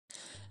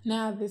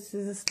Now this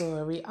is a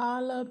story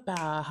all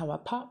about how I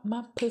pop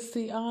my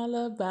pussy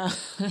all about.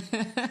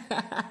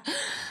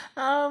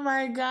 Oh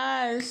my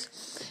gosh.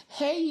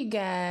 Hey you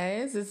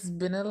guys, it's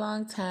been a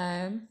long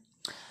time.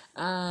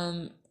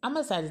 I'm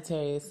a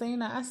Sagittarius, so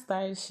I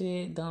start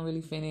shit, don't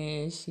really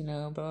finish,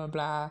 blah blah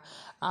blah.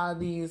 All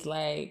these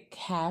like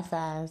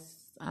half-ass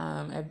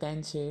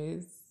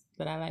adventures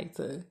that I like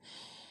to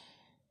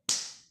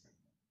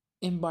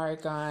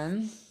embark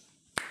on.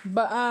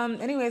 But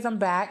anyways, I'm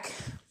back.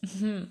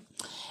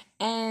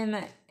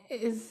 And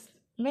it's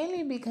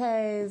mainly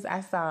because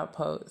I saw a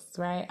post,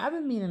 right? I've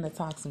been meaning to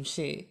talk some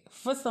shit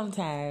for some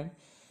time.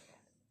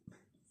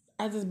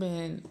 I've just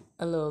been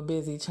a little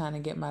busy trying to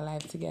get my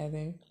life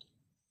together,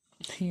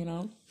 you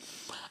know?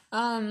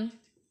 Um,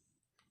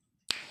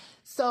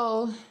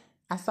 so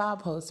I saw a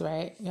post,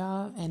 right,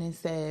 y'all? And it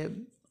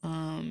said,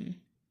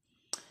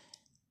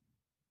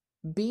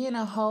 being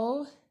a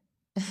hoe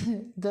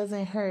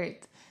doesn't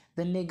hurt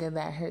the nigga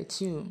that hurt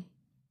you.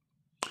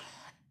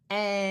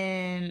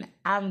 And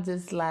I'm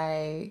just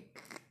like,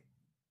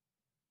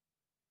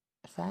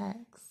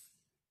 facts.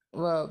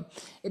 Well,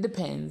 it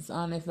depends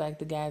on if like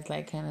the guy's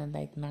like kind of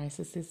like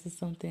narcissist or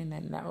something,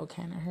 and that will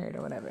kind of hurt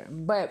or whatever.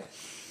 But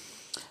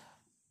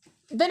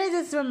then it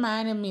just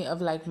reminded me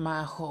of like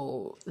my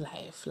whole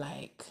life,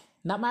 like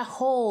not my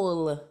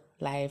whole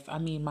life. I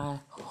mean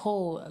my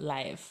whole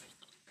life.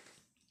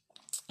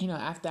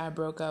 After I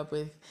broke up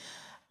with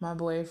my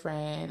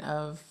boyfriend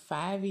of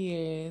 5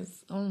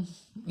 years,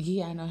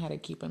 yeah, I know how to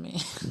keep him in.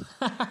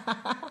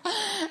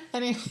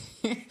 anyway,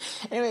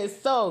 anyway,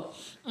 so.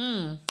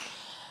 And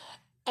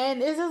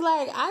it's just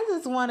like, I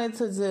just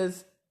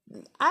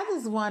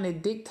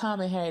wanted Dick,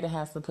 Tom, and Harry to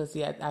have some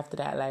pussy after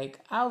that.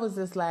 Like, I was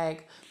just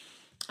like,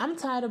 I'm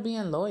tired of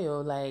being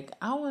loyal. Like,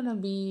 I want to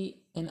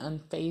be an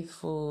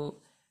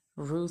unfaithful,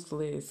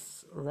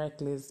 ruthless,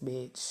 reckless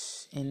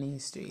bitch in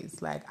these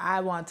streets. Like, I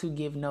want to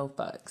give no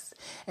fucks.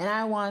 And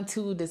I want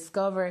to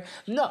discover,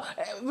 no,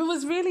 it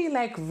was really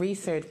like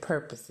research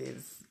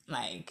purposes.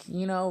 Like,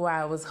 where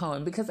I was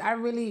home. Because I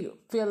really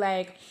feel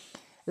like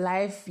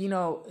life,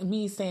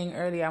 me saying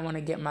earlier, I want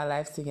to get my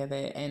life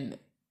together, and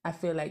I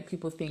feel like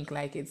people think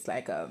like it's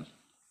like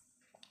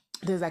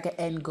there's like an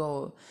end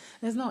goal.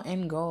 There's no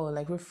end goal.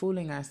 Like, we're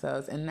fooling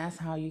ourselves, and that's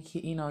how you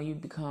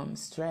become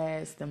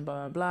stressed and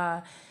blah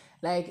blah blah.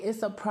 Like,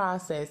 it's a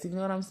process. You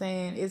know what I'm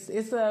saying? It's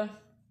like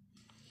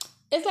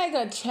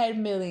a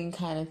treadmilling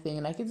kind of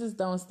thing. Like, it just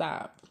don't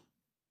stop.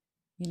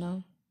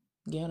 You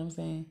get what I'm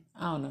saying?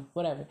 I don't know.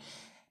 Whatever.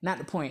 Not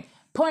the point.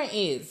 Point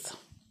is,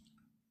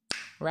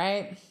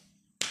 right?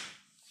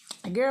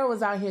 A girl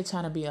was out here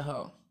trying to be a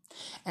hoe,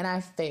 and I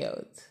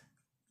failed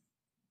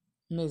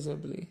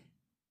miserably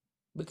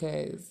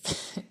because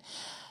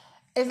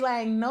it's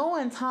like no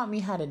one taught me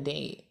how to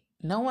date.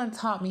 No one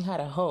taught me how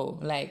to hoe.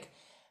 Like,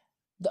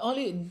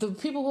 the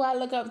people who I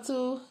look up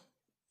to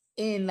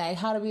in like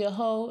how to be a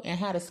hoe and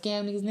how to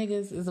scam these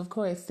niggas is of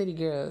course city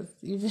girls.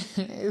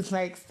 It's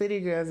like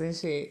city girls and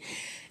shit.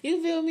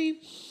 You feel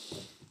me?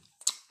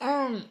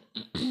 I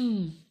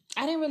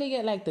didn't really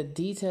get like the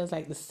details,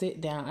 like the sit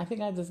down. I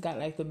think I just got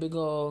like the big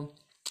old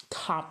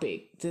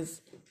topic.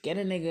 Just get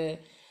a nigga,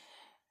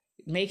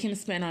 make him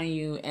spend on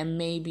you, and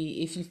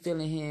maybe if you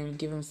feeling him,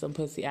 give him some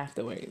pussy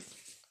afterwards.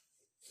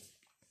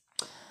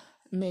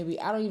 Maybe.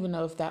 I don't even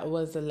know if that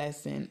was the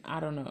lesson. I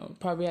don't know.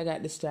 Probably I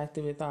got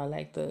distracted with all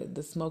like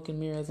the smoke and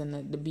mirrors and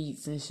the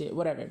beats and shit.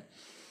 Whatever.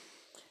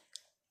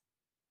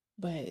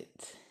 But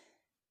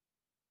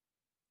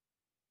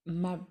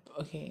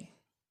okay.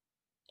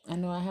 I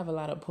know I have a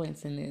lot of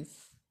points in this,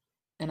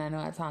 and I know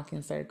I talk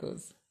in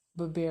circles,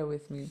 but bear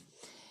with me.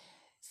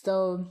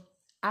 So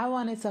I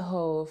wanted to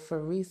hold for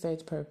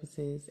research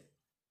purposes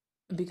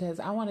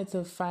because I wanted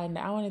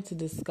to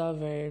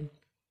discover,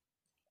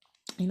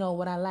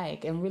 what I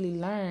like and really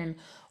learn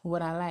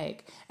what I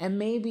like. And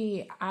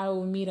maybe I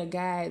will meet a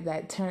guy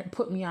that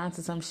put me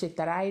onto some shit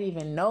that I didn't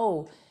even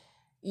know,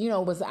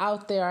 was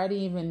out there. I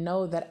didn't even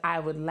know that I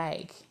would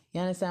like.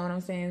 You understand what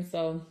I'm saying?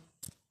 So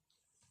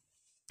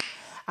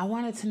I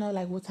wanted to know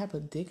like what type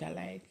of dick I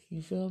like.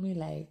 You feel me?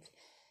 Like,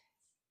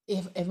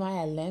 am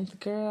I a length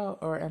girl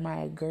or am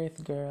I a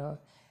girth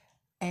girl?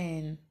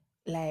 And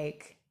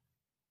like,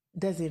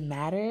 does it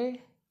matter?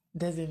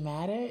 Does it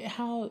matter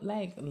how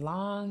like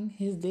long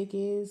his dick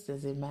is?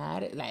 Does it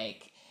matter?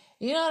 Like,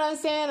 you know what I'm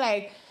saying?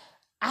 Like,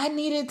 I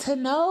needed to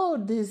know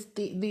these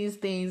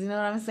things. You know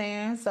what I'm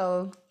saying?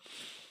 So,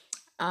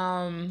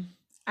 I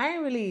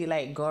didn't really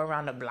like go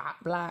around the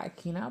block.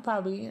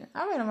 Probably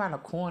I went around the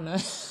corner.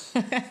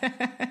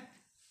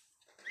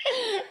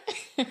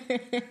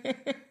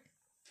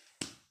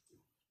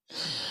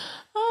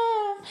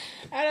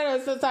 I don't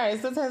know. So sorry.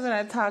 Sometimes when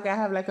I talk, I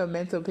have like a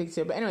mental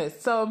picture. But anyways,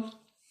 so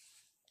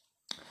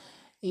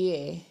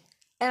yeah,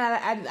 and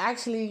I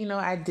actually,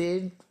 I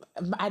did.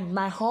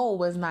 My whole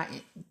was not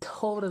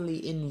totally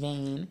in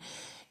vain.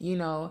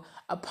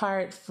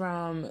 Apart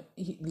from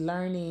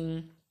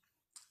learning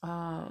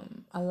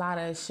a lot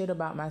of shit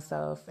about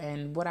myself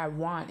and what I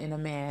want in a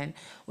man,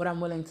 what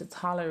I'm willing to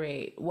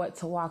tolerate, what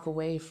to walk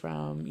away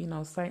from,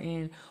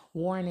 certain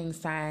warning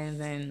signs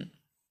and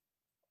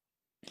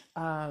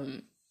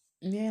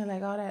yeah,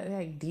 like all that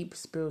like deep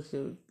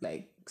spiritual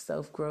like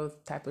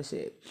self-growth type of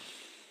shit.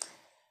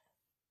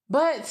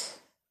 But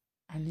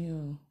I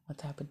knew what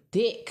type of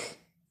dick,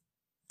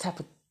 what type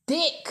of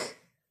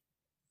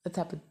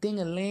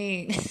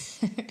ding-a-ling,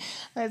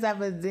 what type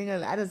of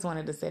ding-a-ling. I just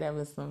wanted to say that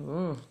with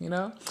some,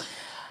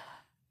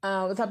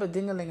 what type of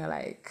ding-a-ling I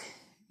like,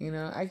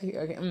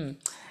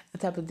 what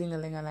type of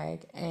ding-a-ling I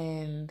like,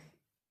 and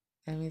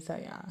let me tell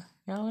y'all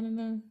want to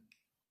know?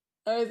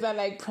 Or is that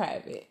like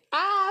private?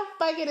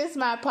 Fuck it, it's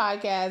my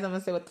podcast. I'm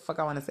gonna say what the fuck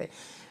I want to say.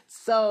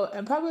 So,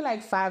 and probably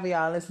like 5 of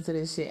y'all listen to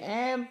this shit,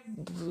 and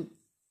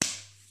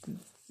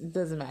it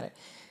doesn't matter.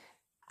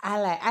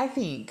 I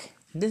think,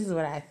 this is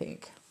what I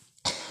think.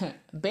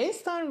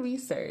 Based on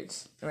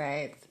research,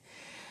 right?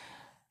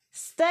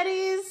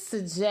 Studies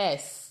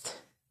suggest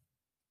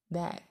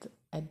that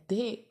a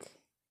dick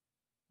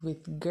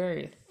with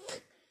girth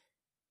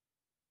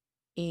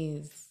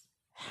is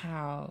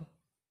how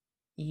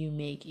you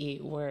make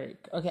it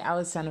work. Okay, I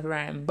was trying to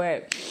rhyme,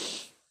 but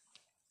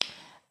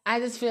I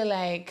just feel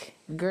like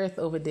girth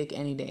over dick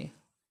any day.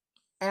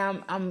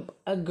 And I'm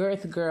a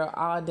girth girl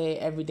all day,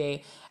 every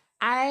day.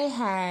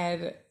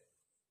 Anyways,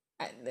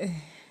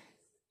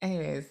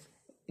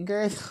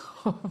 girth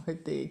over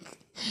dick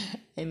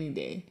any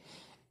day.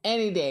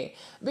 Any day.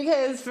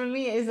 Because for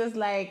me, it's just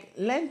like,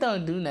 length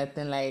don't do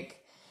nothing. Like,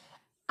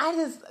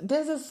 there's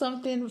just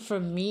something for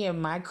me and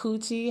my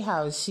coochie,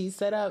 how she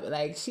set up.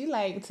 Like, she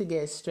like to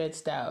get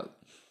stretched out.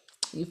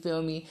 You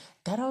feel me?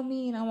 That don't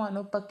mean I want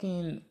no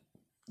fucking,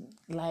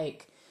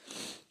 like,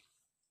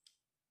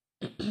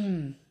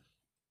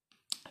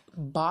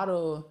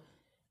 bottle,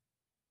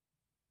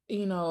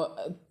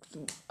 a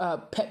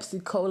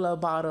Pepsi Cola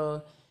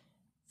bottle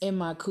in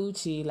my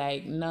coochie.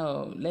 Like,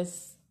 no,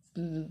 let's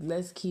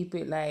keep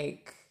it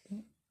like,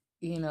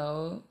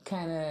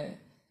 kind of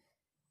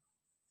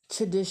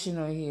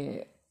traditional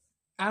here.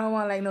 I don't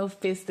want like no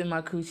fist in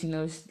my coochie,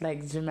 no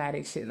like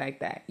dramatic shit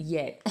like that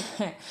yet.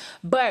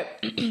 But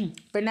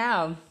for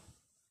now,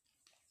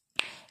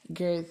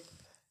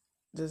 girth,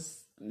 just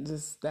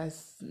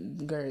that's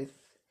girth,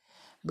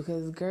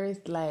 because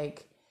girth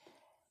like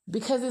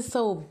because it's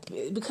so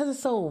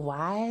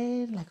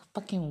wide, like a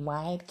fucking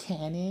wide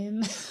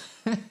cannon.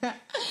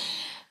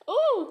 Ooh,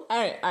 all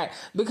right.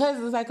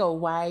 Because it's like a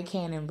wide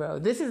cannon, bro.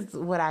 This is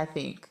what I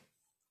think.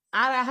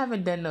 I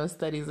haven't done no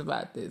studies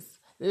about this.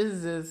 This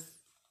is just,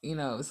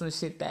 some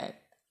shit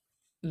that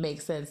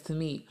makes sense to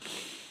me.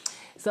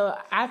 So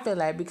I feel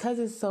like because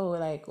it's so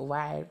like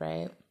wide,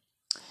 right?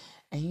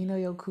 And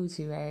your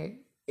coochie, right?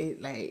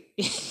 It like,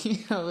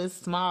 it's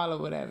small or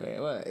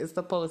whatever. Well, it's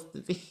supposed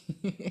to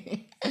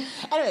be.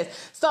 Anyways,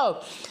 so,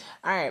 all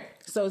right.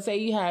 So say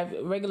you have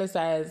regular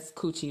size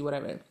coochie,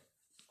 whatever.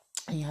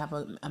 And you have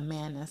a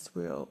man that's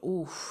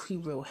he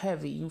real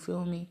heavy. You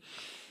feel me?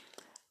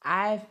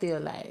 I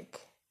feel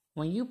like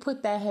when you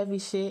put that heavy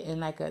shit in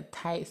like a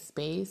tight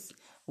space,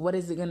 what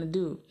is it going to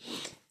do?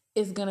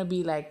 It's going to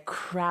be like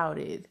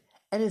crowded.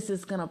 And it's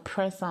just going to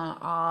press on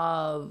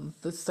all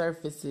the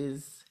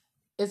surfaces.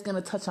 It's going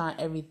to touch on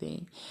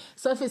everything.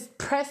 So if it's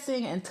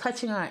pressing and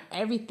touching on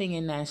everything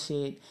in that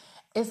shit,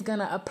 it's going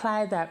to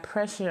apply that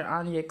pressure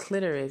on your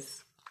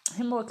clitoris.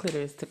 More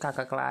clitoris to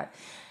kakaklat.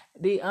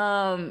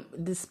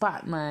 The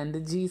spot, man, the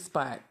G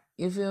spot.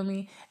 You feel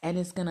me? And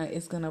it's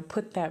gonna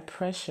put that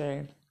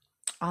pressure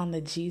on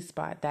the G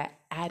spot, that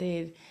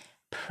added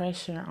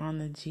pressure on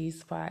the G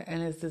spot,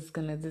 and it's just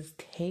gonna just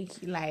take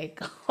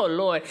like, oh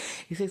Lord,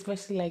 you see,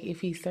 especially like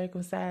if he's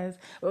circumcised.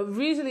 Well,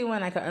 usually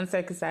when like an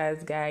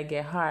uncircumcised guy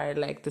get hard,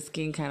 like the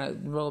skin kind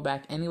of roll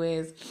back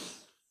anyways.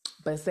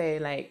 But say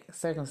like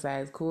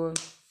circumcised, cool.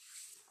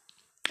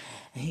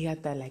 And he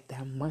got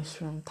that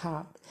mushroom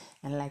top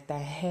and like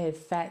that head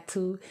fat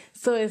too.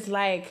 So it's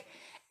like,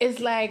 and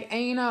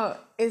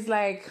it's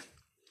like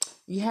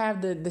you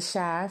have the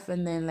shaft,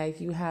 and then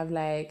like you have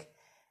like,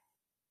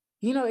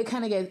 it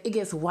kind of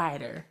gets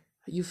wider.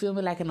 You feel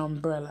me? Like an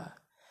umbrella.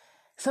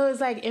 So it's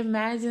like,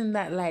 imagine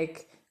that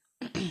like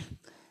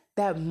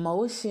that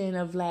motion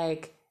of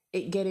like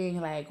it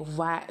getting like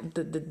wide,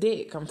 the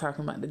dick, I'm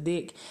talking about the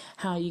dick,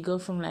 how you go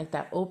from like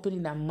that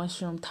opening, that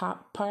mushroom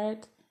top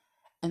part,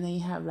 and then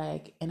you have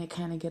like, and it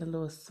kind of get a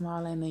little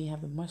smaller, and then you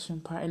have the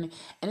mushroom part, and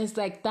it's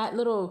like that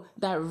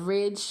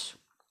ridge,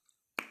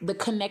 the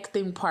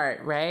connecting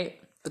part, right?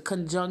 The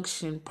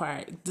conjunction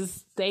part.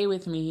 Just stay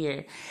with me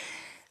here.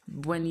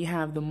 When you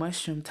have the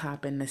mushroom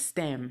top and the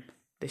stem,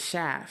 the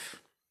shaft,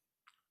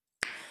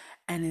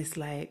 and it's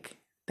like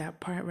that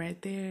part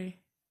right there,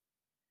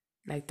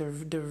 like the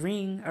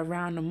ring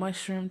around the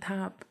mushroom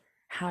top,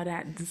 how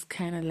that just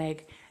kind of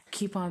like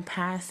keep on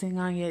passing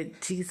on your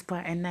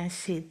G-spot, and that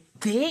shit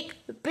thick,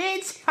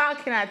 bitch. Y'all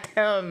cannot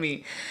tell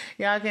me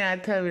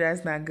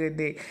that's not good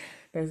dick.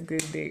 That's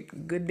good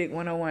dick. Good dick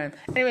 101.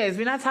 Anyways,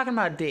 we're not talking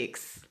about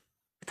dicks.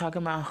 We're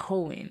talking about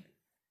hoeing.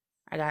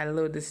 I got a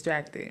little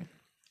distracted.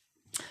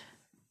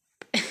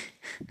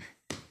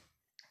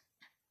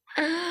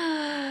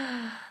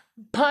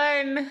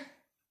 Pun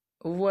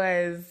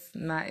was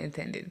not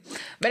intended.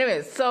 But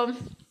anyways, so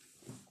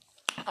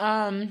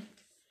um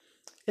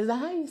is that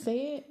how you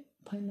say it?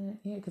 Pun,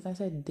 yeah, because I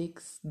said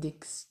dicks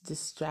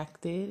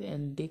distracted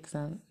and dicks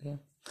on, yeah.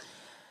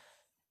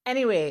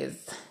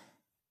 Anyways,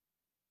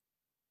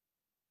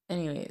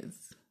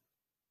 anyways.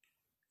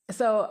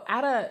 So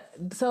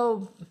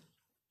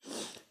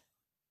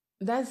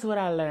that's what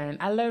I learned.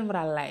 I learned what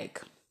I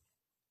like.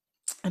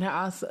 And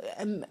I also,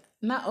 and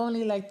not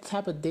only like the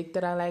type of dick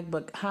that I like,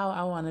 but how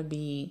I want to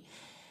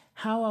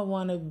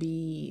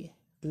be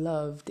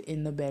loved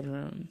in the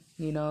bedroom,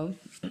 you know?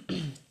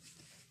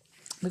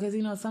 Because,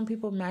 some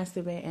people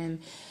masturbate, and,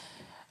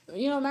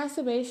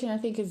 masturbation I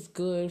think is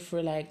good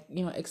for, like,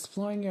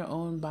 exploring your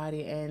own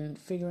body and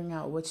figuring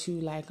out what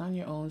you like on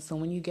your own. So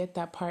when you get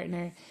that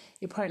partner,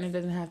 your partner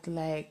doesn't have to,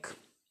 like,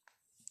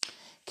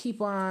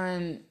 keep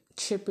on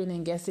tripping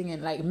and guessing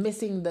and like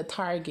missing the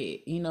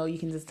target. You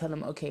can just tell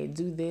them, okay,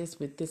 do this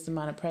with this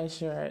amount of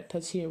pressure, or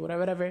touch here,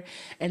 whatever,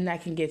 and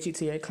that can get you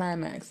to your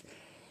climax.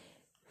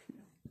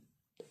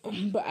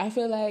 But I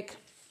feel like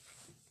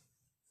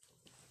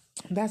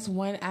that's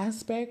one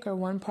aspect or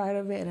one part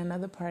of it, and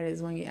another part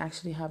is when you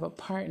actually have a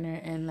partner,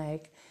 and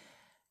like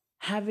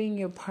having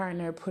your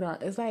partner put on,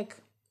 it's like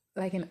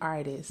an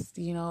artist,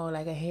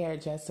 like a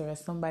hairdresser, or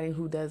somebody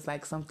who does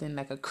like something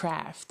like a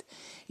craft.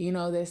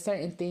 There's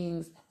certain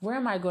things. Where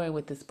am I going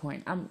with this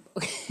point?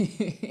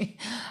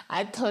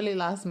 I totally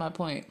lost my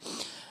point.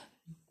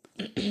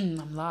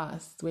 I'm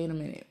lost. Wait a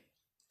minute.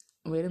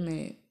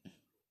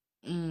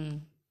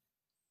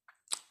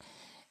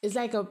 It's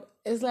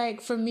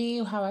like for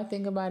me, how I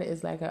think about it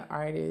is like an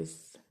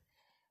artist,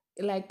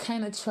 like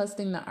kind of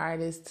trusting the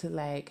artist to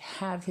like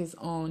have his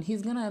own.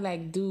 He's gonna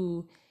like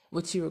do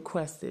what you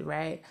requested,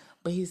 right?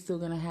 But he's still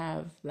gonna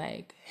have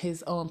like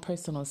his own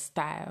personal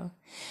style,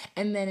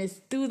 and then it's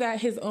through that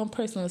his own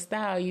personal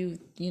style you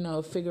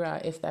figure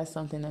out if that's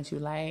something that you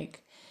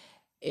like,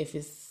 if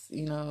it's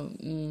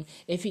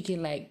if he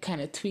can like kind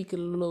of tweak it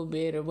a little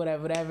bit or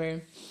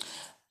whatever.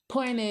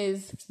 Point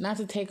is not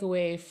to take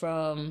away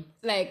from,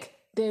 like,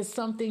 there's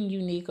something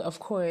unique, of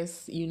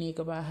course, unique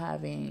about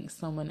having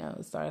someone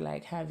else, or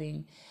like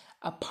having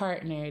a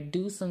partner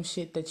do some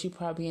shit that you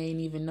probably ain't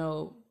even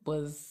know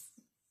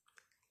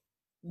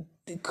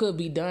could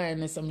be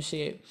done, or some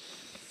shit.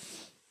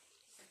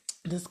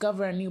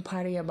 Discover a new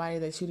part of your body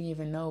that you didn't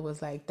even know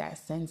was like that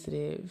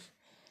sensitive.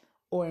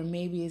 Or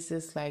maybe it's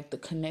just like the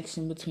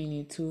connection between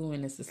you two,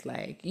 and it's just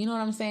like, you know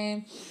what I'm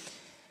saying?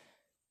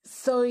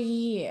 So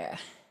yeah,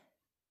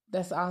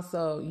 that's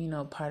also,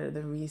 part of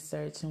the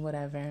research and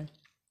whatever.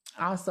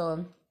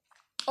 Also,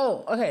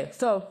 okay,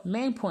 so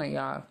main point,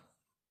 y'all.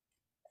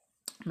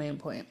 Main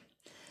point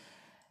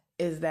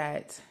is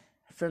that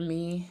for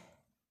me,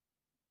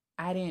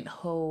 I didn't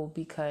hold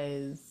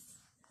because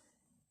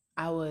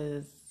I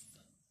was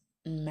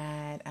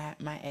mad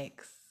at my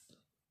ex,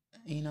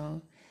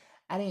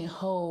 I didn't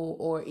hold,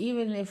 or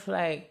even if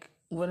like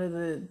one of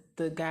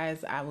the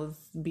guys I was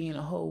being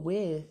a hoe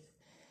with,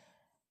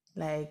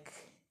 like,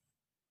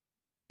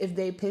 if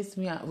they pissed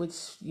me off,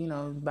 which,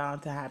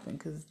 bound to happen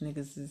because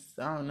niggas is,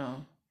 I don't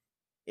know,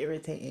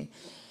 irritating.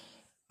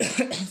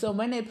 So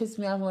when they piss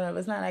me off, whatever,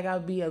 it's not like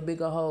I'll be a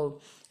bigger hoe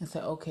and say,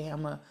 okay,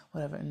 I'm a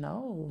whatever.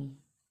 No,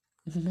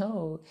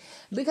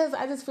 because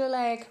I just feel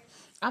like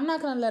I'm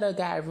not gonna let a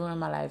guy ruin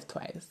my life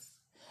twice,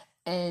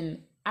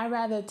 and I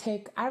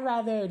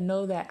rather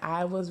know that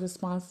I was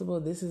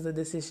responsible. This is a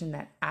decision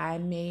that I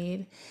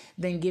made,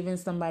 than giving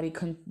somebody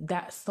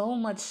that so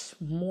much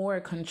more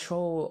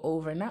control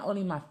over not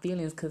only my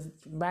feelings, because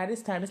by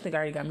this time this nigga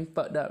already got me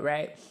fucked up,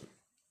 right?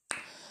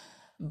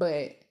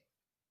 But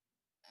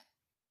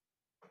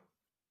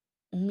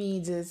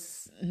me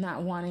just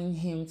not wanting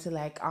him to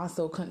like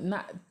also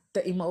not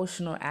the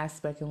emotional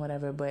aspect and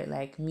whatever, but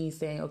like me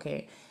saying,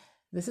 okay,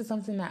 this is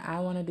something that I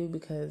want to do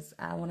because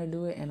I want to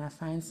do it, and I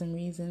find some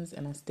reasons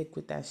and I stick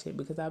with that shit,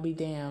 because I'll be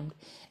damned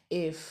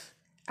if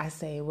I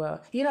say,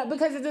 well,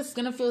 because it's just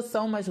gonna feel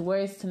so much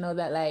worse to know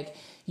that like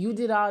you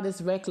did all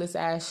this reckless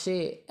ass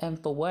shit, and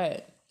for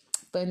what?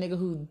 For a nigga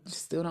who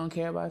still don't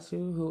care about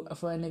you,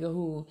 for a nigga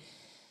who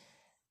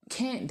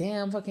can't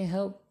damn fucking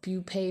help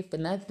you pay for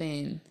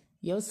nothing.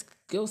 Your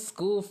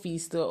school fee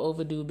still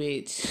overdue,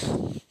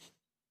 bitch.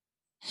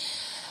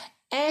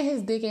 And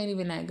his dick ain't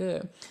even that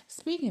good.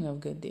 Speaking of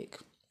good dick,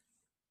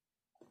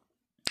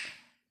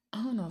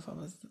 I don't know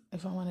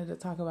if I wanted to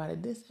talk about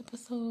it this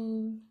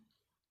episode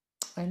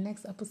or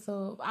next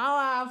episode.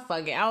 Oh,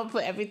 fuck it. I'll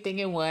put everything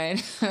in one.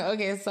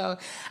 Okay, so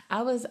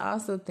I was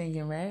also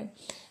thinking, right?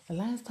 The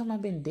last time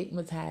I've been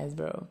dickmatized,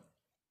 bro.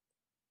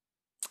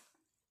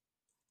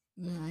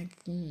 I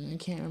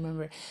can't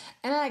remember.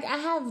 And like I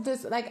have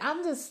this, like,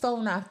 I'm just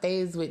so not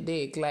phased with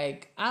dick.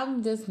 Like,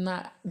 I'm just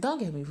not, don't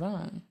get me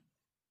wrong,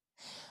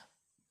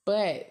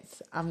 but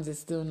I'm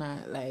just still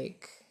not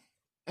like,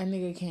 a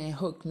nigga can't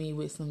hook me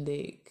with some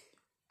dick.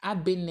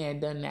 I've been there,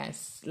 done that.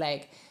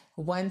 Like,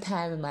 one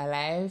time in my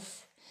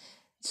life,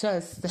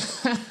 trust.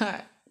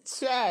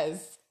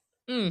 Trust.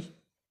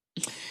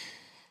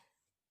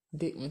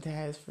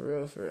 Dickmatized for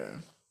real, for real.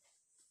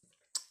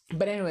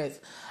 But anyways,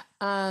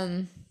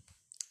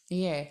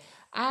 yeah,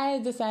 I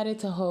decided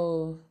to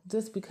hold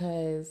just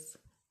because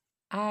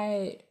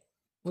I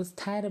was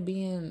tired of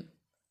being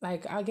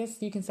like, I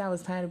guess you can say I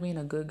was tired of being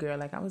a good girl.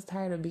 Like I was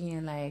tired of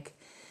being like,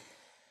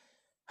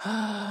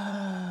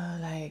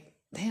 like,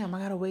 damn, I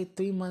gotta wait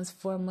 3 months,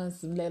 4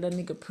 months to let a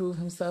nigga prove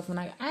himself. And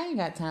I ain't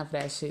got time for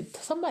that shit.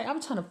 Somebody,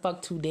 I'm trying to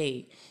fuck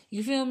today.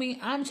 You feel me?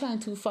 I'm trying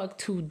to fuck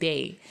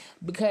today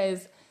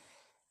because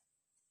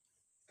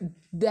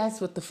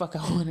that's what the fuck I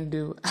want to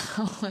do.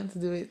 I want to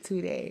do it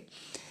today.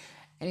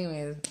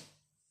 Anyways,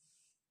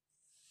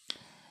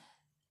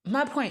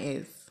 my point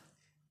is,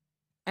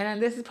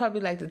 and this is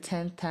probably like the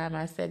 10th time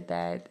I said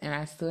that, and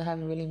I still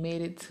haven't really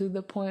made it to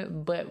the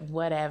point, but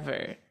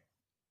whatever.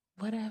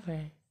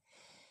 Whatever.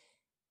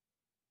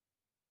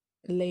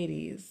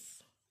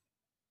 Ladies,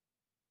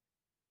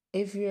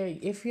 if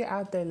you're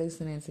out there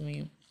listening to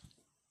me,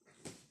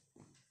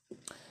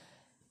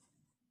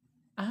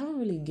 I don't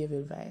really give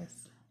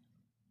advice.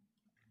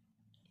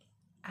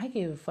 I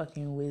give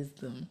fucking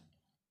wisdom.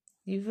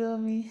 You feel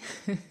me?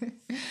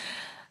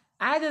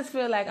 I just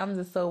feel like I'm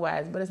just so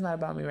wise, but it's not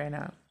about me right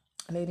now.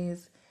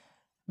 Ladies,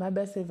 my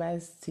best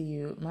advice to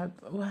you,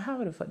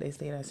 how the fuck they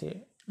say that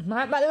shit?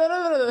 What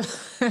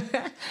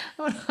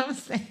I'm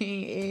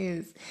saying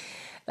is,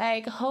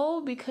 like,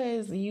 hold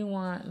because you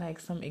want like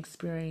some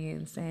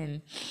experience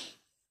and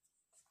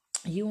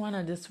you want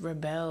to just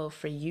rebel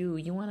for you.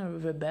 You want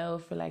to rebel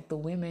for like the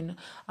women,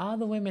 all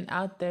the women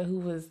out there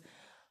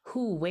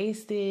who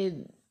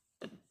wasted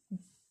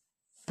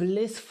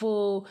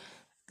blissful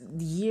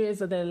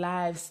years of their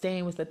lives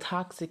staying with a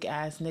toxic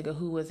ass nigga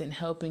who wasn't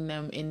helping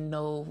them in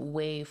no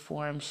way,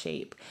 form,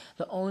 shape.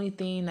 The only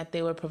thing that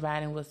they were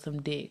providing was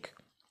some dick.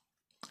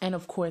 And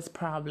of course,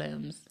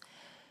 problems.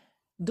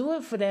 Do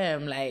it for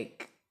them.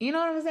 Like, you know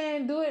what I'm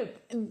saying? Do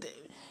it.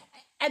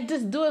 And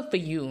just do it for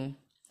you.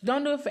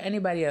 Don't do it for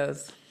anybody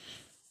else.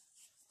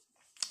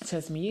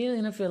 Trust me, you're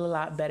gonna feel a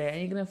lot better,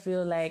 and you're gonna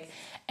feel like,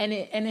 and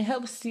it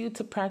helps you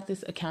to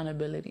practice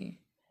accountability.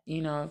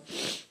 You know,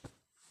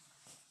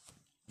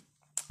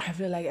 I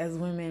feel like as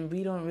women,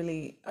 we don't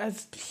really,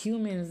 as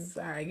humans,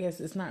 I guess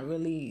it's not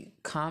really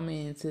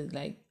common to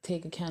like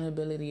take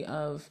accountability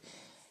of,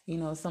 you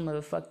know, some of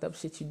the fucked up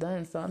shit you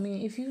done. So I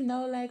mean, if you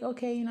know, like,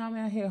 okay, you know, I'm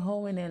out here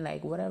hoeing and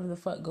like whatever the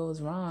fuck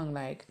goes wrong,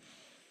 like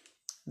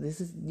this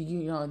is,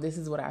 you know, this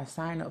is what I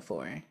signed up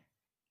for.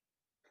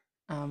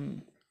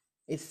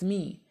 It's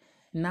me.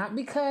 Not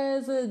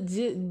because of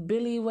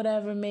Billy,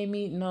 whatever made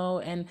me know,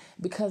 and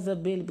because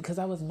of Billy, because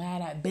I was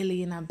mad at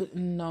Billy and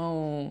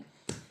no.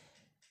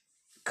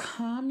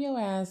 Calm your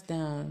ass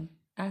down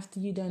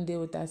after you done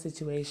deal with that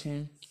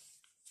situation.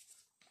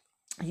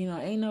 You know,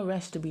 ain't no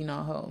rush to be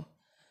no hoe.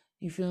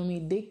 You feel me?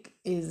 Dick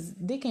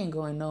ain't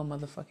going no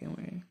motherfucking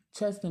where.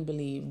 Trust and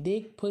believe.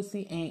 Dick,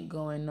 pussy ain't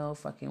going no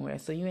fucking where.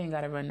 So you ain't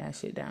gotta run that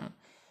shit down.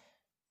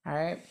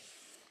 Alright?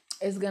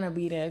 It's gonna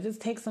be there.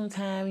 Just take some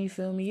time, you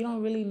feel me? You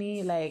don't really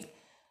need like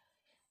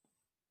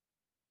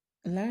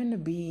learn to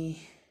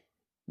be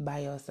by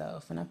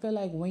yourself. And I feel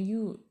like when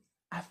you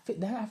I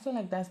feel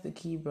like that's the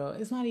key, bro.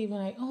 It's not even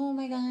like, oh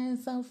my God,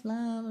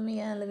 self-love, let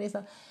me elevate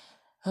yourself.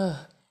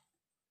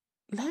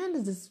 Learn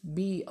to just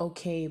be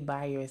okay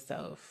by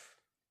yourself.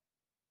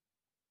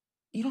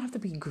 You don't have to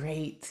be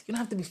great. You don't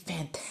have to be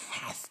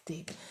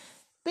fantastic.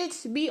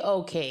 Bitch, be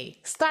okay.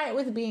 Start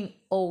with being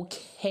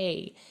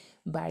okay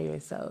by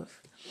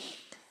yourself.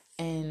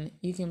 And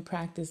you can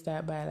practice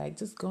that by like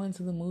just going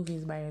to the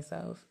movies by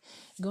yourself,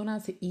 going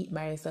out to eat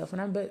by yourself.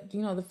 But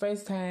you know, the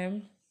first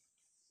time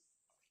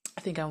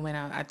I think I went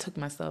out, I took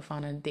myself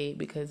on a date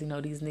because, you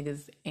know, these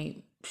niggas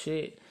ain't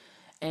shit.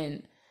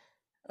 And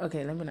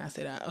okay, let me not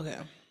say that. Okay.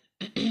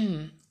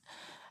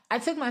 I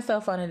took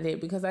myself on a date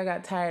because I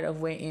got tired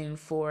of waiting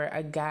for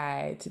a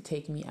guy to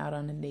take me out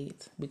on a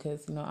date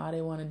because, you know, all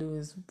they want to do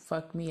is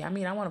fuck me. I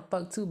mean, I want to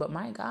fuck too, but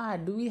my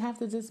God, do we have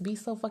to just be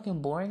so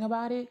fucking boring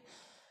about it?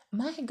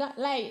 My God,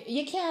 like,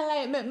 you can't,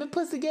 like, make my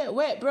pussy get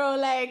wet, bro.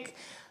 Like,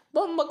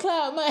 bumble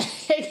cloud, my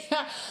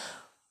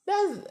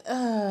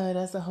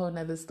that's a whole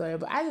nother story.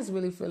 But I just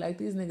really feel like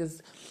these niggas,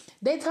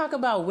 they talk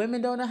about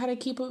women don't know how to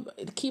keep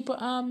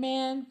a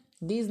man.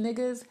 These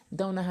niggas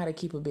don't know how to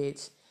keep a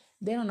bitch.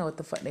 They don't know what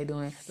the fuck they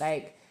doing.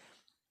 Like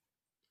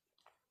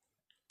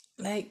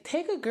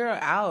take a girl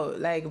out.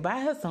 Like, buy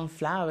her some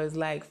flowers.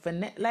 Like,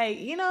 like,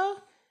 you know,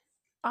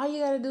 all you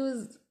gotta do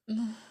is.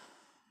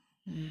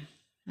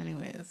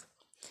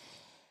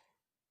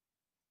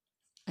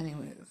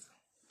 Anyways,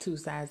 2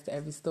 sides to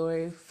every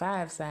story,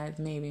 5 sides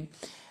maybe.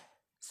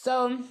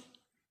 So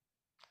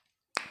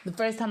the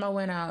first time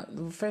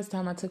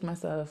I took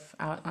myself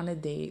out on a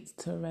date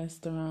to a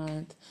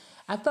restaurant,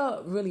 I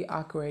felt really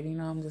awkward. You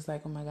know, I'm just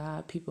like, oh my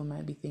God, people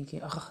might be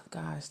thinking, oh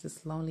gosh,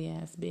 this lonely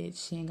ass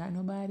bitch, she ain't got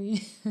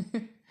nobody.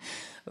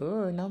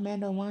 Ooh, no man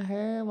don't want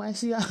her. Why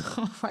she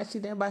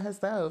there by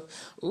herself?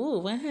 Ooh,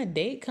 when her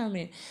date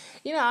coming?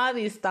 You know, all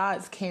these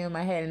thoughts came in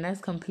my head, and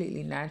that's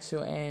completely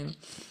natural. And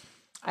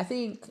I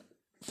think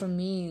for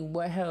me,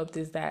 what helped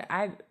is that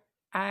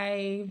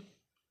I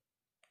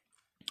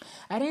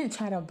I didn't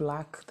try to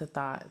block the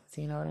thoughts,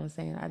 you know what I'm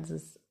saying?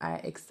 I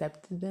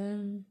accepted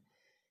them,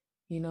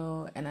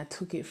 and I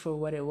took it for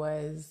what it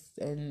was.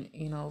 And,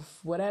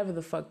 whatever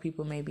the fuck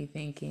people may be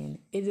thinking,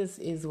 it just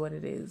is what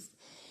it is.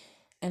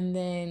 And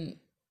then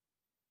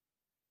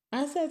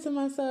I said to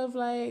myself,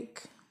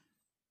 like,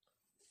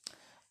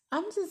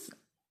 I'm just,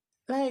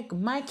 like,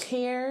 my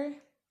care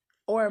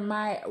or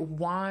my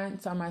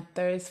want or my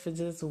thirst for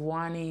just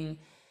wanting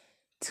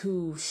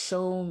to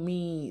show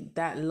me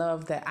that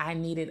love that I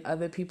needed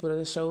other people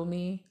to show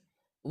me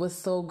was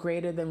so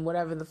greater than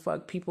whatever the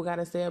fuck people got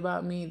to say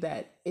about me,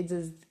 that it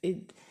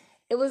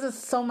was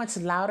just so much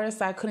louder.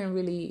 So I couldn't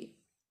really,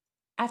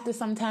 after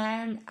some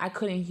time, I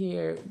couldn't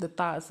hear the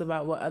thoughts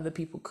about what other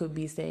people could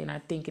be saying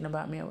or thinking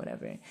about me or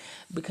whatever.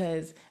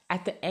 Because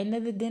at the end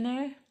of the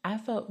dinner, I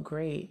felt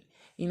great.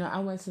 I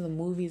went to the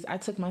movies. I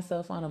took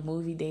myself on a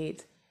movie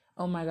date.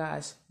 Oh my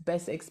gosh,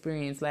 best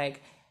experience.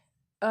 Like,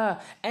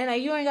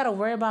 and you ain't gotta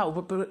worry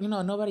about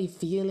nobody's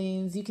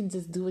feelings. You can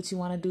just do what you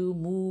want to do,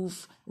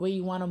 move where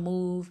you want to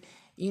move.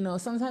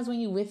 Sometimes when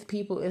you with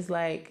people, it's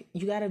like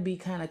you gotta be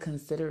kind of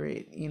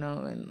considerate,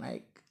 and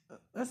like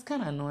that's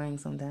kind of annoying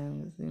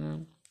sometimes.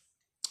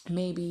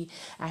 Maybe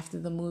after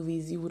the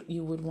movies you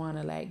would want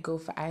to like go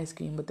for ice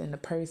cream, but then the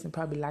person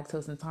probably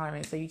lactose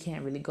intolerant, so you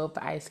can't really go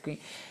for ice cream.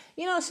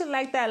 Shit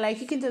like that. Like,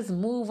 you can just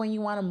move when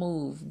you want to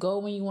move, go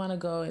when you want to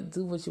go, and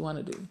do what you want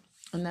to do,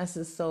 and that's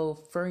just so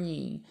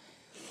freeing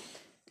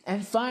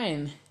and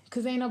fun,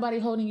 because ain't nobody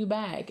holding you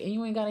back, and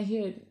you ain't gotta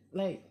hear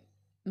like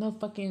no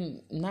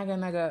fucking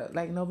naga,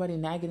 like nobody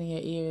nagging in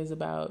your ears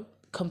about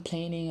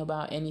complaining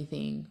about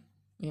anything.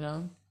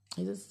 You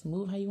just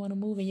move how you want to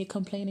move, and you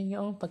complain in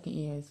your own fucking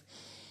ears.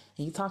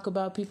 And you talk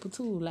about people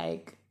too,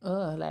 like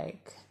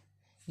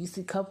you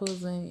see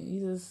couples and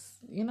you just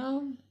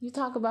you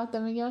talk about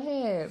them in your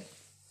head.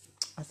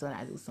 That's what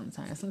I do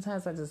sometimes.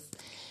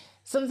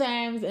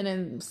 Sometimes, and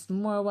then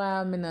more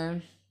while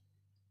I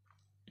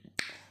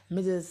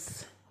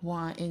just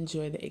want to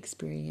enjoy the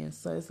experience.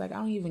 So it's like I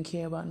don't even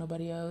care about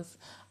nobody else.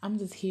 I'm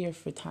just here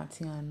for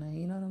Tatiana.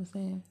 You know what I'm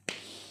saying?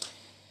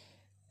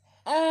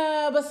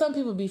 But some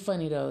people be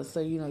funny though, so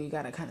you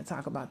gotta kind of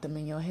talk about them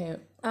in your head.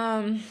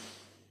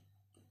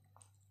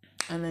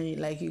 And then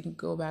you can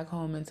go back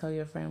home and tell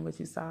your friend what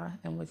you saw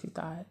and what you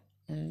thought,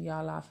 and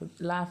y'all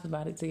laugh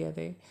about it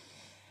together.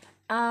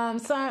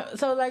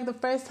 So like the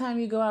first time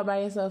you go out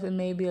by yourself, it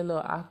may be a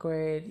little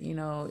awkward.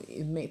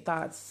 It may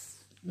thoughts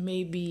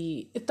may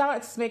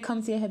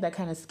come to your head that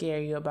kind of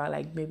scare you about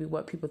like maybe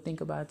what people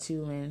think about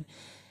you, and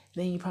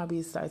then you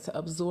probably start to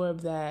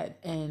absorb that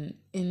and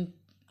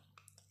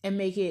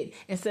make it,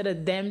 instead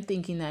of them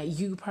thinking that,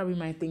 you probably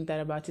might think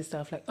that about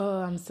yourself, like,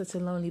 oh, I'm such a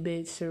lonely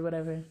bitch or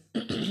whatever.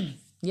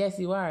 Yes,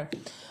 you are,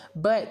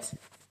 but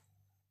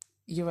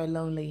you're a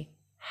lonely,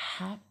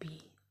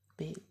 happy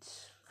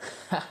bitch.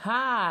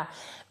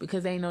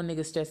 Because ain't no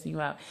nigga stressing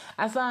you out.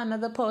 I saw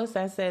another post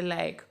that said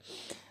like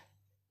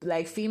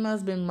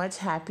females been much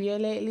happier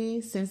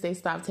lately since they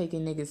stopped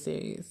taking niggas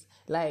serious.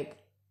 Like,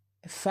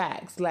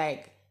 facts.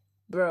 Like,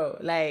 bro,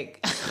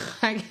 like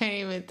I can't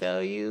even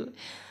tell you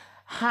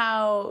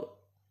how,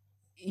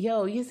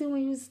 you see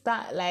when you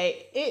stop,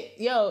 like,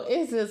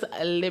 it's just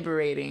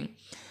liberating.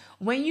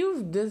 When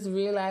you just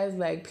realize,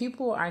 like,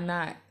 people are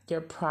not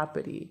your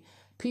property.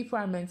 People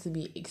are meant to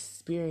be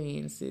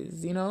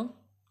experiences, an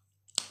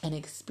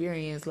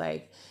experience,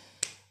 like,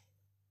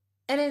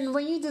 and then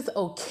when you just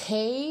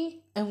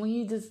and when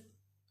you just,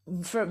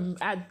 from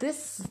at this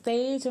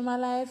stage of my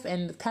life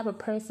and the type of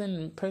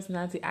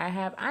personality I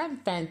have, I'm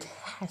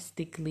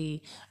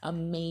fantastically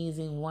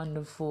amazing,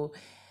 wonderful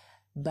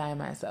by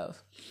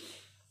myself.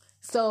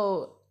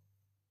 So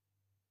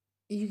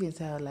you can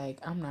tell, like,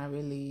 I'm not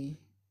really,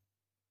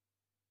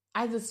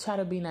 I just try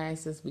to be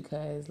nice just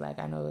because, like,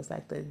 I know it's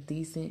like the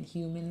decent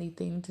humanly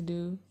thing to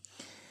do.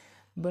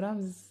 But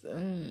I'm just,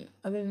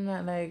 other than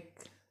that, like,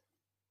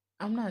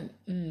 I'm not,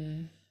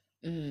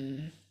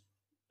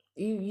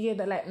 you get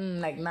that,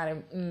 like not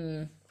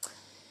a,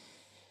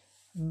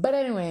 But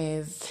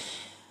anyways,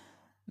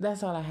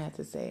 that's all I had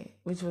to say,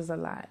 which was a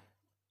lot.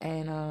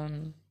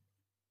 And,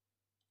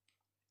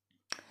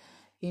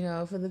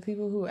 for the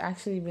people who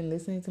actually been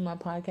listening to my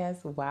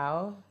podcast,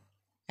 wow,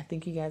 I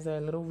think you guys are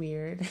a little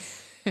weird.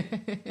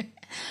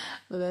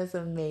 But that's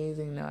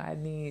amazing. No, I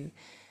need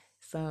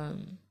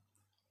some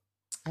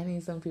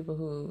people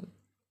who,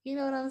 you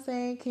know what I'm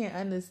saying, can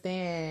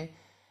understand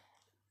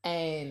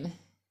and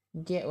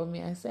get what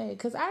me I say.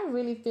 Because I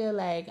really feel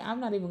like, I'm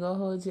not even gonna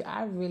hold you,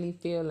 I really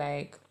feel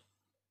like,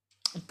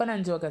 fun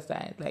and joke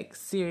aside, like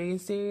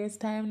serious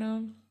time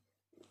now,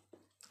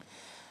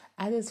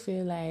 I just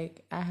feel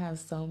like I have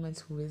so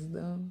much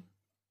wisdom.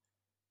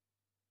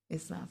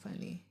 It's not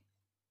funny.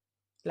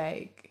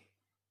 Like,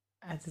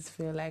 I just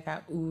feel like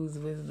I ooze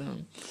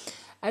wisdom.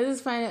 I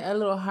just find it a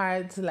little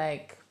hard to,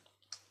 like,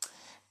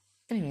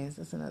 anyways,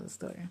 that's another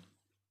story.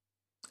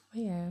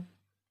 But yeah,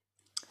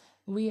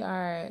 we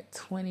are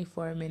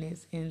 24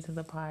 minutes into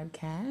the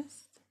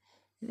podcast,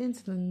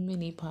 into the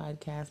mini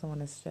podcast. I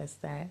want to stress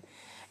that.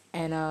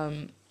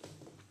 And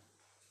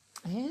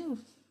yeah,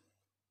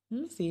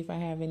 Let me see if I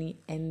have any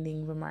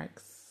ending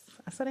remarks.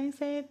 That's what I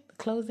said.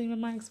 Closing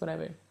remarks,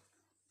 whatever.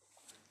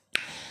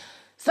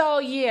 So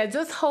yeah,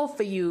 just hope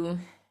for you.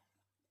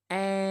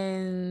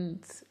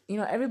 And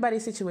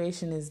everybody's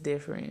situation is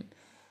different.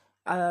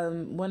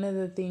 One of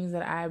the things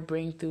that I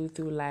bring through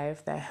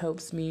life that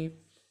helps me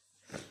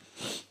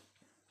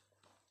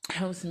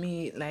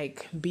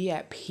like be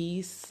at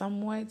peace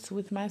somewhat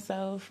with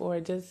myself, or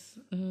just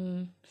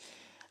I'm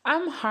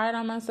hard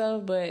on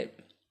myself, but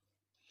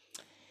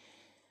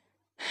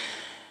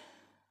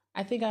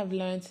I think I've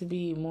learned to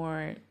be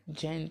more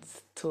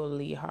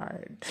gently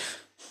hard.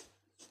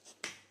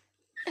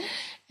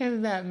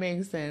 If that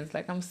makes sense.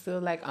 Like, I'm still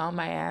like on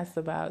my ass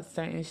about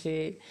certain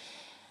shit,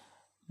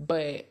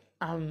 but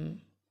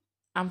I'm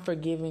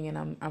forgiving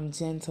and I'm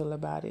gentle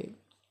about it.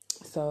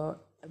 So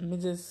me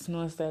just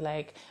know say,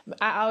 like,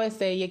 I always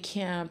say, you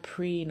can't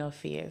pre no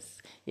face,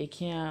 you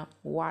can't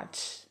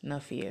watch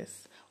no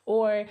face,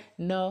 or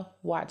no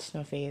watch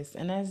no face,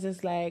 and that's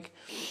just like,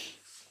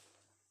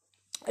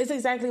 it's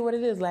exactly what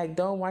it is. Like,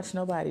 don't watch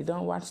nobody,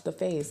 don't watch the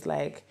face.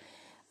 Like,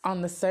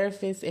 on the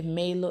surface it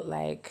may look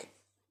like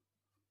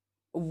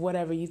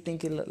whatever you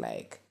think it looked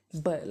like,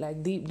 but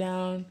like deep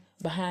down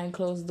behind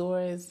closed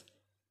doors,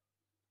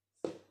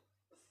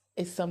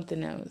 it's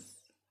something else.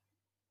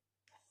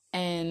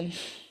 And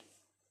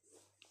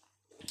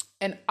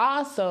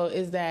also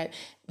is that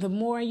the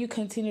more you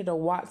continue to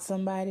watch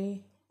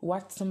somebody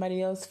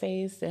else's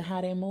face and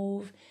how they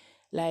move,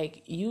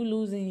 like, you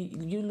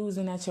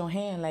losing at your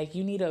hand. Like,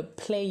 you need to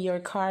play your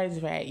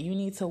cards right. You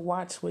need to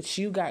watch what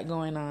you got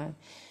going on.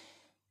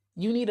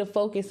 You need to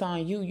focus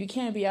on you. You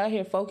can't be out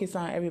here focused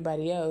on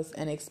everybody else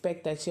and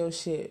expect that your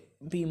shit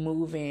be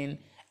moving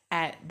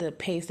at the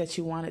pace that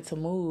you want it to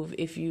move.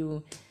 If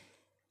you,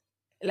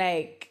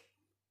 like,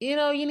 you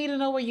need to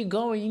know where you're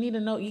going. You need to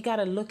know, you got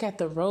to look at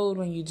the road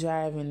when you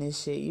driving this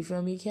shit. You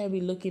feel me? You can't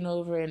be looking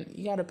over, and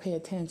you got to pay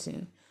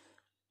attention.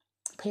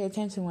 Pay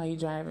attention while you're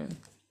driving.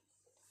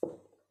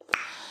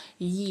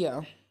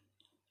 Yeah.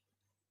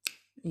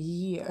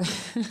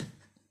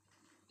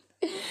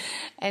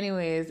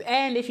 Anyways,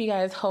 and if you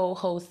guys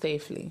hold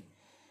safely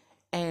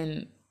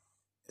and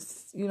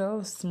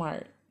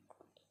smart,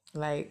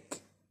 like,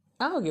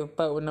 I don't give a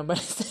fuck what nobody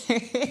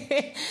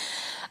say.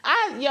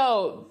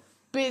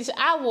 Bitch,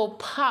 I will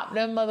pop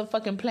them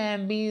motherfucking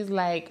Plan Bs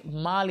like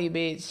Molly,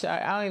 bitch.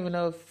 I don't even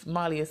know if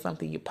Molly is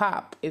something you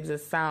pop. It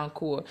just sound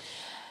cool.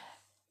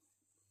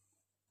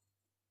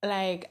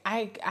 Like,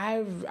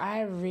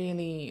 I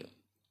really,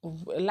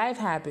 life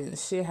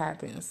happens, shit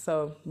happens,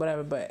 so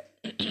whatever. But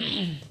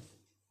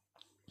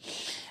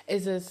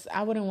it's just,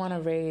 I wouldn't want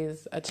to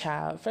raise a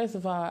child. First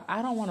of all,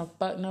 I don't want to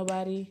fuck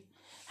nobody,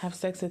 have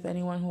sex with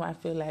anyone who I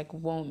feel like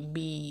won't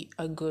be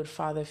a good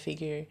father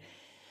figure,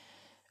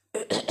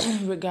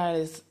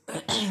 regardless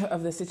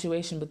of the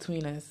situation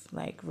between us.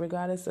 Like,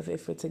 regardless of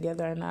if we're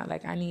together or not,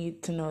 like, I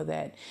need to know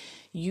that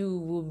you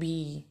will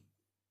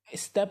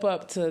step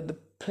up to the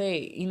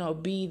plate,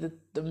 be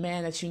the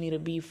man that you need to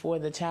be for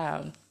the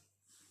child,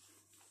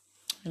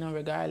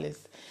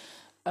 regardless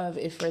of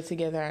if we're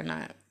together or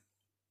not.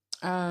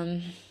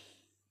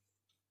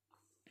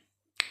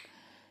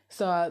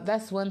 So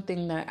that's one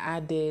thing that I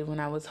did when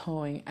I was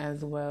hoeing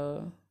as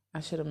well. I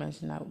should have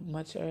mentioned that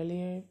much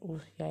earlier.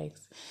 Ooh,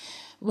 yikes.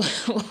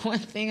 One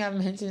thing I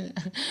want to mention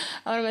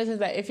is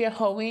that if you're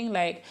hoeing,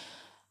 like,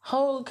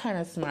 hoe kind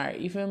of smart.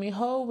 You feel me?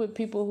 Hoe with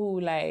people who,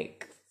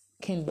 like,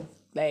 can,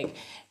 like,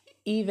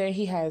 either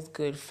he has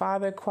good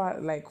father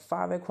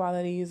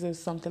qualities or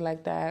something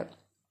like that.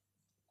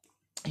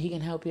 He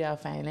can help you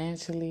out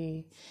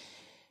financially,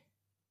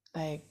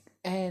 like,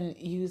 and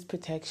use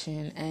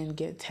protection and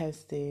get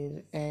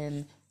tested,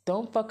 and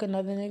don't fuck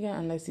another nigga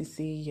unless you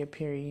see your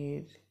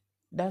period.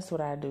 That's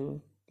what I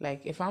do.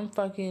 Like, if I'm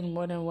fucking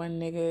more than one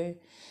nigga,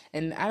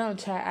 and I don't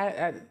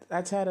try,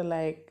 I try to,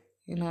 like,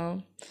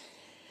 because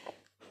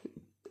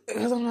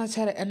I'm not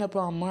trying to end up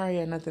on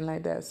Mario or nothing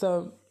like that.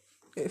 So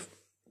if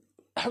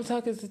I'm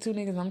talking to two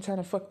niggas, I'm trying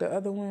to fuck the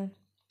other one,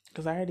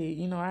 because I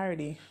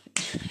already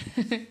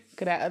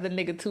cause that other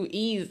nigga too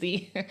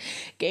easy.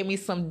 Gave me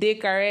some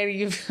dick already,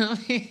 you feel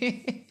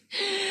me?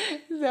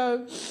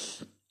 So,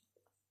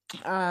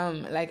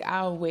 like,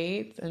 I'll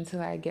wait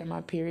until I get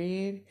my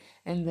period,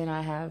 and then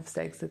I have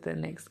sex with the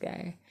next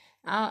guy.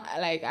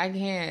 I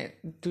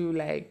can't do,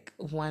 like,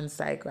 one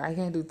cycle. I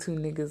can't do two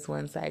niggas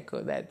one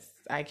cycle.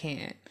 I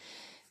can't.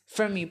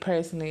 For me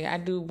personally, I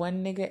do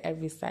one nigga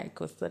every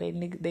cycle. So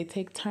they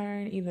take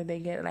turn. Either they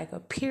get, like,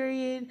 a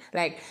period,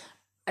 like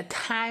a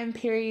time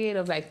period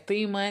of, like,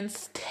 3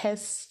 months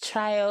test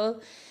trial,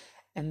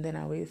 and then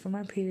I wait for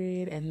my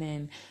period, and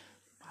then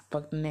I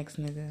fuck the next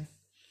nigga.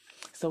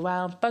 So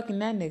while I'm fucking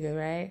that nigga,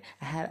 right,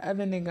 I had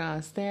other nigga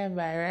on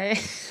standby, right?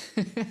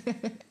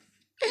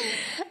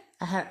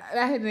 I had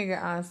that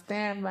nigga on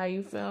standby,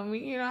 you feel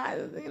me?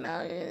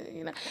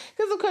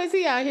 Because of course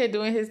he out here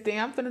doing his thing.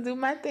 I'm finna do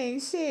my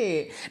thing,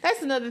 shit.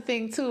 That's another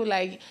thing too,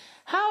 like,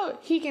 how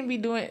he can be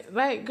doing,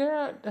 like,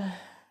 girl,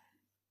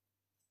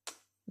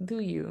 do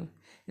you?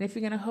 And if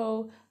you're gonna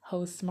hoe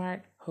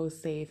smart, hoe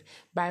safe.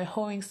 By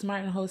hoeing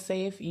smart and hoe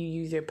safe, you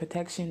use your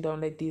protection.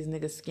 Don't let these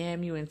niggas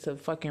scam you into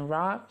fucking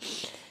rob.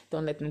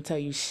 Don't let them tell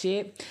you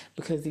shit,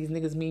 because these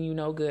niggas mean you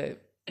no good.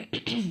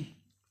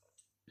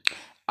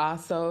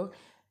 Also,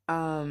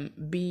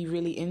 be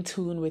really in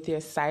tune with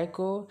your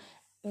cycle.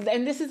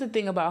 And this is the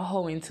thing about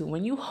hoeing too.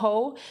 When you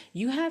hoe,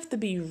 you have to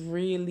be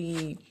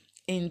really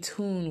in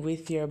tune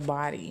with your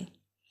body,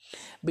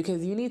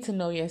 because you need to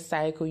know your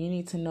cycle. You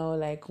need to know,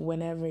 like,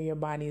 whenever your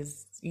body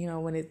is,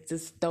 when it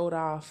just throwed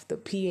off the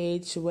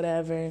pH or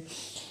whatever.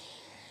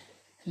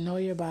 Know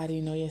your body,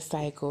 know your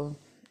cycle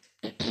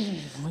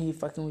when you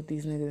fucking with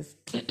these niggas.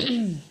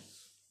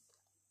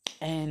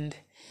 And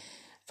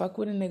fuck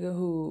with a nigga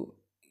who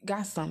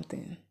got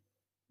something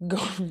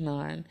going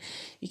on.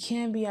 You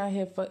can't be out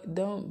here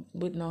don't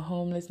with no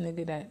homeless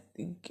nigga that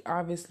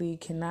obviously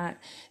cannot,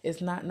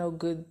 it's not no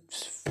good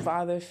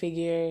father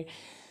figure.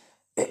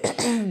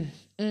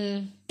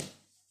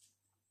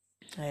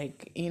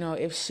 Like,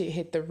 if shit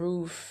hit the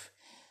roof,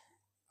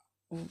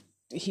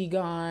 he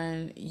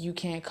gone, you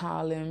can't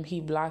call him, he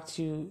blocked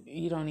you.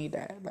 You don't need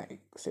that. Like,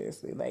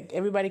 seriously, like,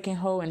 everybody can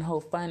hoe and hoe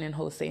fun and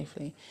hoe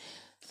safely.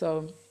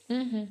 So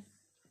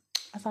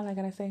that's all I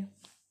gotta say.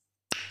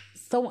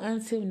 So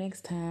until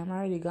next time, I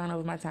already gone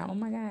over my time. Oh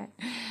my God.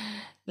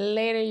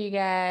 Later, you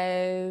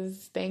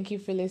guys. Thank you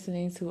for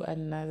listening to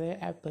another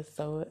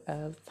episode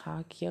of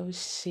Talk Your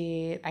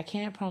Shit. I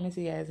can't promise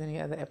you guys any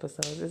other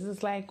episodes. This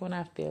is like when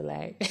I feel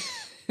like.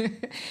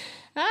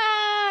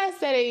 I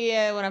said it,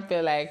 yeah, when I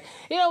feel like.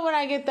 When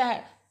I get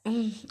that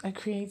a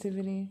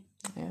creativity.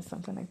 Yeah,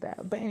 something like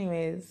that. But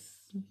anyways,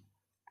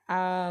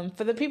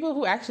 for the people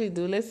who actually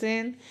do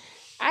listen,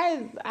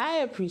 I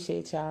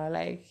appreciate y'all.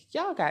 Like,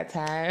 y'all got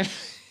time.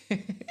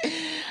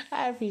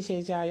 I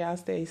appreciate y'all. Y'all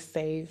stay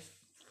safe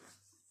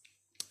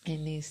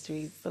in these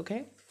streets,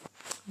 okay?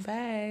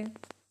 Bye.